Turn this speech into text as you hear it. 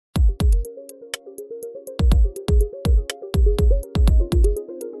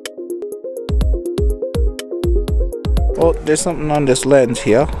Oh, there's something on this lens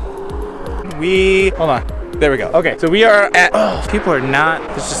here. Hold on. There we go. Okay, so we are at, oh, people are not,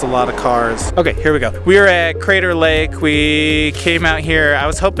 there's just a lot of cars. Okay, here we go. We are at Crater Lake. We came out here. I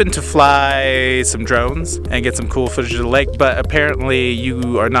was hoping to fly some drones and get some cool footage of the lake, but apparently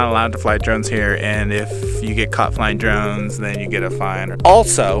you are not allowed to fly drones here, and if you get caught flying drones, then you get a fine.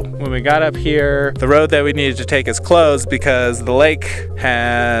 Also, when we got up here, the road that we needed to take is closed because the lake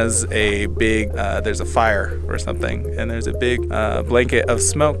has a big, there's a fire or something, and there's a big blanket of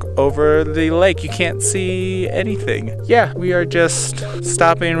smoke over the lake. You can't see anything. Yeah, we are just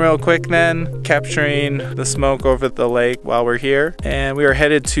stopping real quick then, capturing the smoke over the lake while we're here, and we are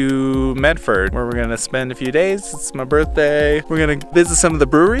headed to Medford where we're gonna spend a few days. It's my birthday. We're gonna visit some of the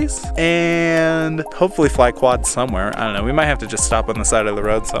breweries and hopefully fly quads somewhere. I don't know, we might have to just stop on the side of the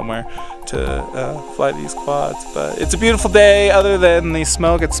road somewhere to fly these quads, but it's a beautiful day other than the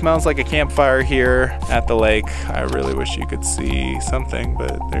smoke. It smells like a campfire here at the lake. I really wish you could see something,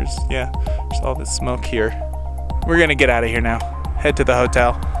 but there's all this smoke here. We're gonna get out of here now, head to the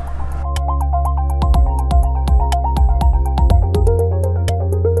hotel.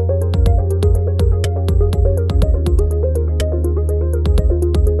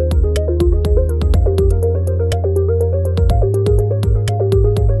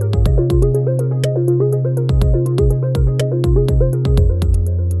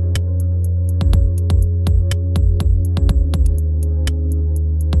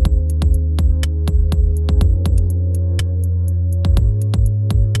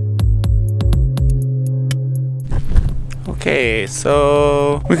 Okay,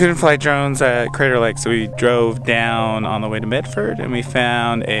 so we couldn't fly drones at Crater Lake, so we drove down on the way to Medford and we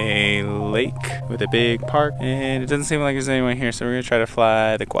found a lake with a big park, and it doesn't seem like there's anyone here, so we're gonna try to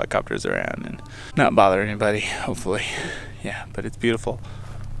fly the quadcopters around and not bother anybody, hopefully. Yeah, but it's beautiful.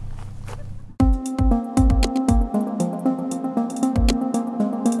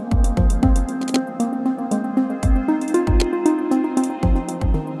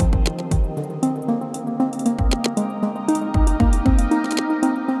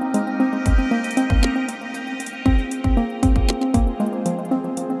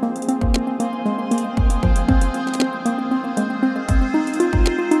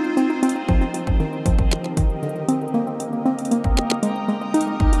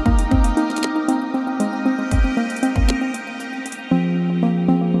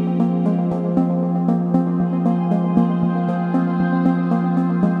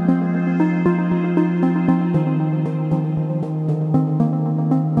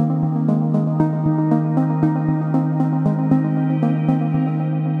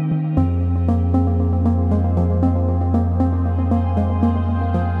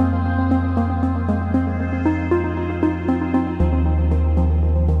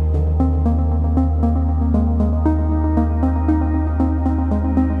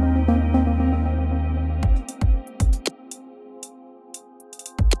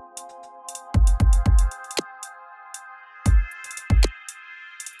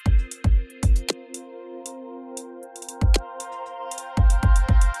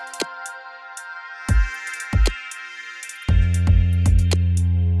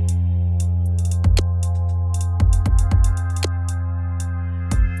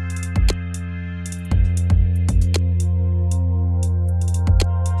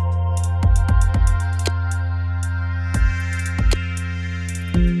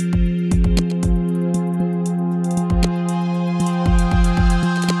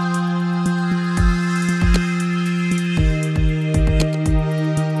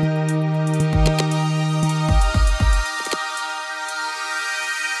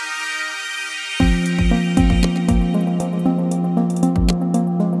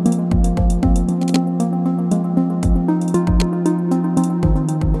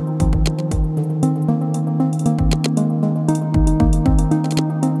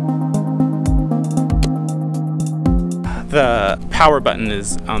 The power button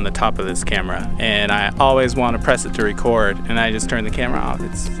is on the top of this camera, and I always want to press it to record, and I just turn the camera off.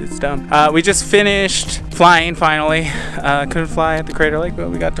 It's dumb. We just finished flying finally. Couldn't fly at the Crater Lake, but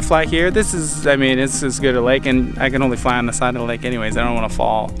we got to fly here. This is, I mean, it's as good a lake, and I can only fly on the side of the lake anyways. I don't want to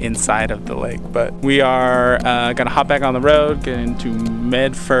fall inside of the lake, but we are gonna hop back on the road, get into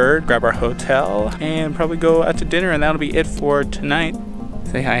Medford, grab our hotel, and probably go out to dinner, and that'll be it for tonight.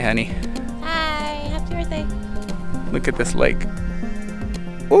 Say hi, honey. Hi, happy birthday. Look at this lake.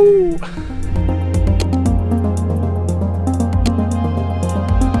 Woo!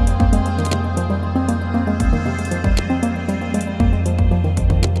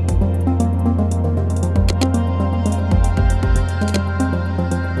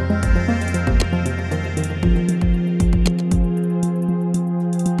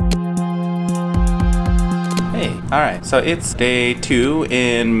 Alright, so it's day 2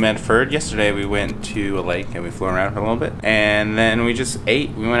 in Medford. Yesterday we went to a lake and we flew around for a little bit. And then we just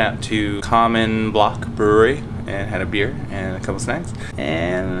ate. We went out to Common Block Brewery and had a beer and a couple snacks.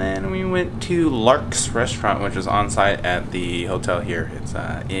 And then we went to Lark's restaurant, which was on site at the hotel here. It's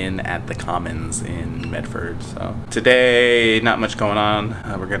in at the Commons in Medford. So today, not much going on.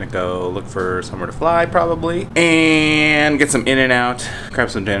 We're gonna go look for somewhere to fly probably and get some In-N-Out, grab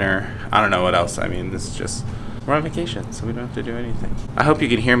some dinner. I don't know what else. I mean, this is just, we're on vacation, so we don't have to do anything. I hope you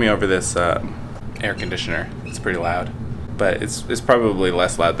can hear me over this air conditioner. It's pretty loud, but it's probably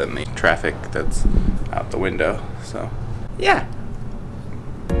less loud than the traffic that's out the window. So, yeah.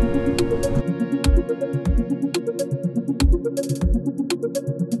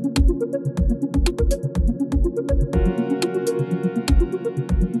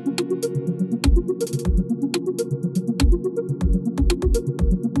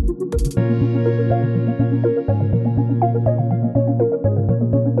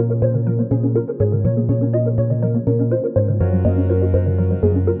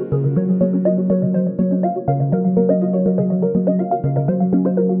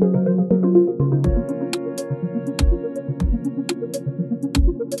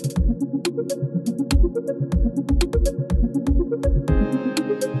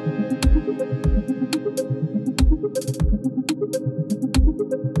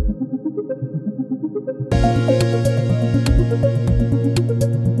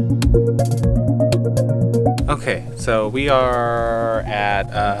 Okay, so we are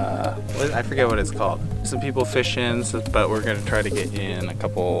at, I forget what it's called. Some people fishing, but we're gonna try to get in a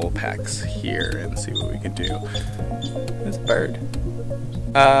couple packs here and see what we can do. This bird.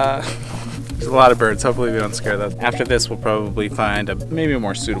 There's a lot of birds, hopefully we don't scare those. After this, we'll probably find maybe a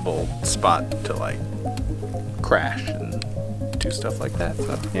more suitable spot to like crash and do stuff like that.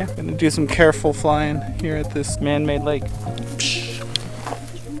 So yeah, gonna do some careful flying here at this man-made lake. Psh.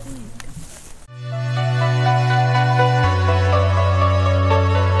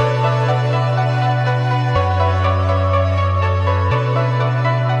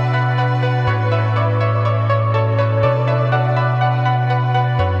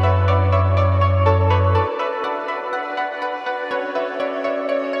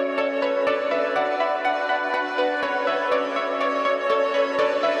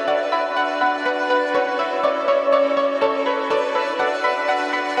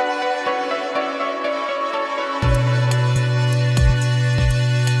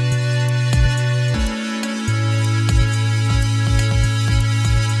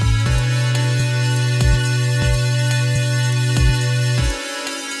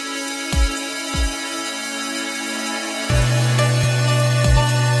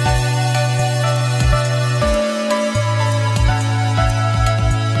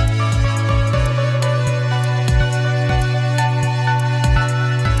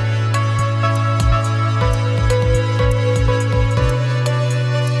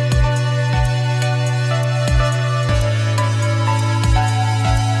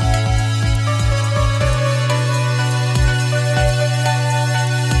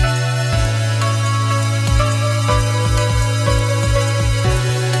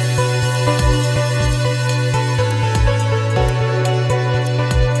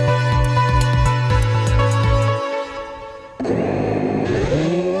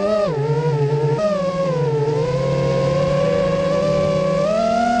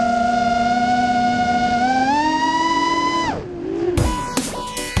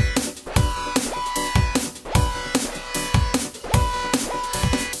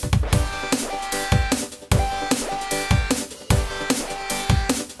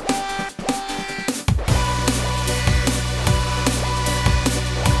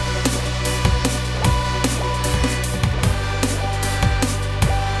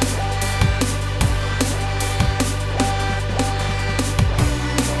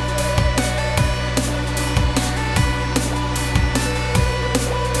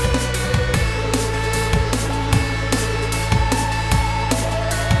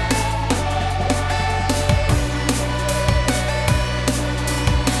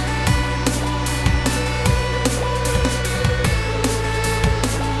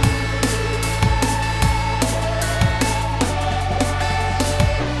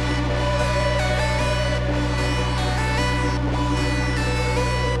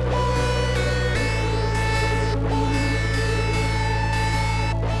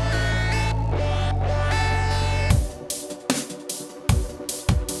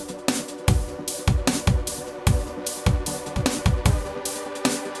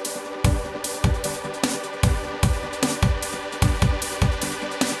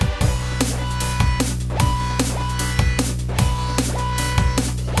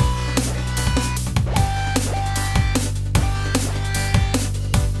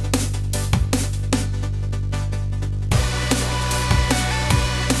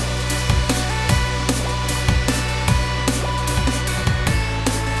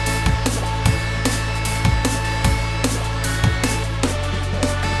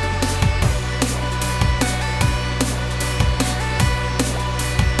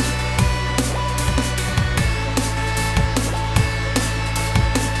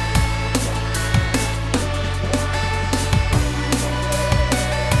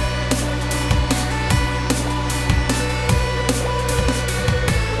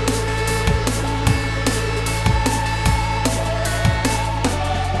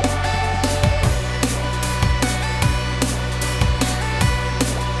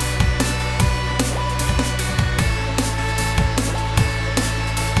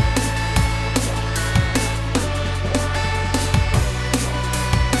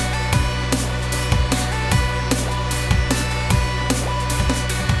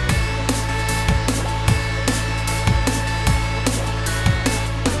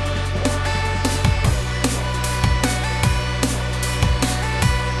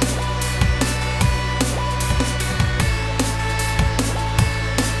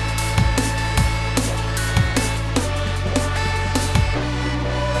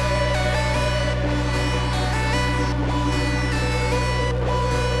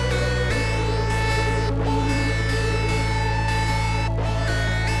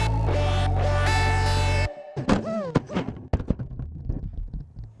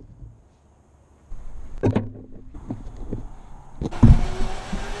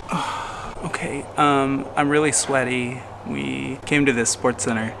 okay. I'm really sweaty. We came to this sports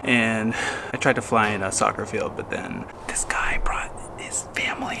center and I tried to fly in a soccer field, but then this guy brought his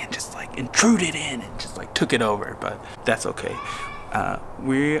family and just like intruded in and just like took it over, but that's okay.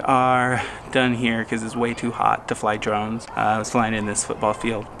 We are done here because it's way too hot to fly drones. I was flying in this football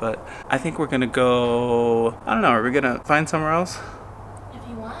field, but I think we're gonna go, I don't know, are we gonna find somewhere else? If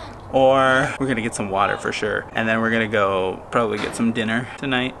you want. Or we're gonna get some water for sure. And then we're gonna go probably get some dinner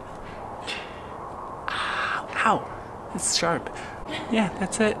tonight. Ow, ow, it's sharp. Yeah,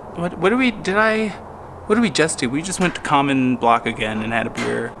 that's it. What do we just do? We just went to Common Block again and had a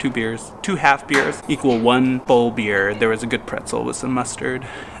beer, 2 beers, 2 half beers equal 1 full beer. There was a good pretzel with some mustard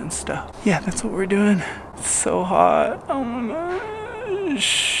and stuff. Yeah, that's what we're doing. It's so hot. Oh my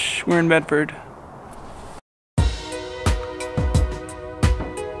gosh. We're in Medford.